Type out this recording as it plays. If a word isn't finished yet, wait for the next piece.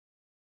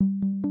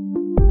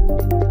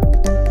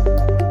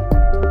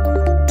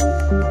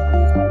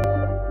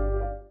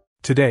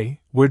Today,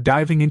 we're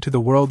diving into the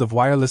world of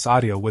wireless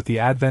audio with the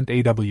Advent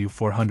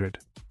AW400.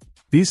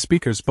 These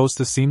speakers boast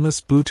a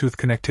seamless Bluetooth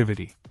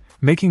connectivity,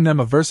 making them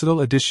a versatile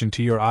addition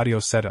to your audio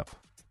setup.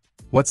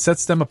 What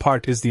sets them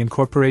apart is the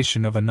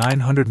incorporation of a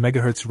 900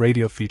 MHz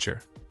radio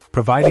feature,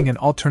 providing an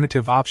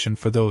alternative option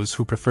for those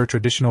who prefer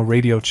traditional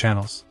radio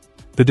channels.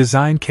 The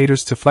design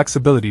caters to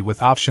flexibility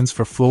with options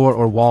for floor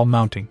or wall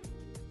mounting.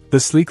 The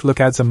sleek look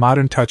adds a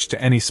modern touch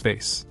to any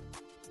space.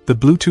 The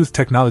Bluetooth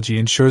technology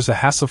ensures a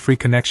hassle-free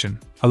connection,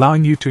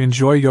 allowing you to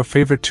enjoy your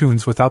favorite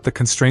tunes without the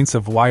constraints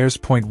of wires.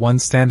 One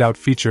standout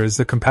feature is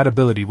the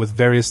compatibility with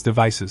various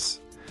devices,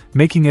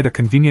 making it a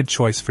convenient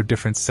choice for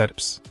different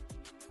setups.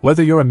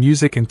 Whether you're a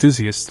music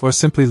enthusiast or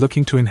simply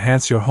looking to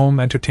enhance your home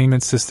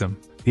entertainment system,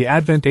 the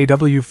Advent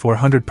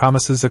AW400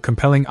 promises a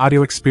compelling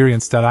audio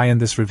experience. In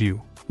this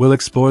review, we'll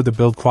explore the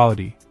build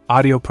quality,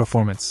 audio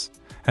performance,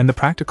 and the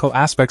practical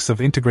aspects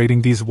of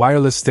integrating these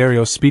wireless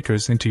stereo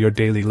speakers into your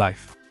daily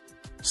life.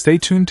 Stay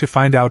tuned to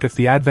find out if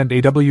the Advent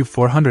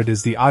AW400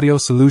 is the audio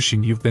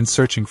solution you've been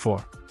searching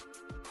for.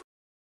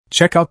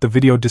 Check out the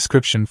video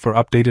description for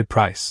updated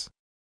price.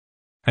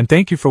 And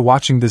thank you for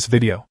watching this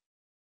video.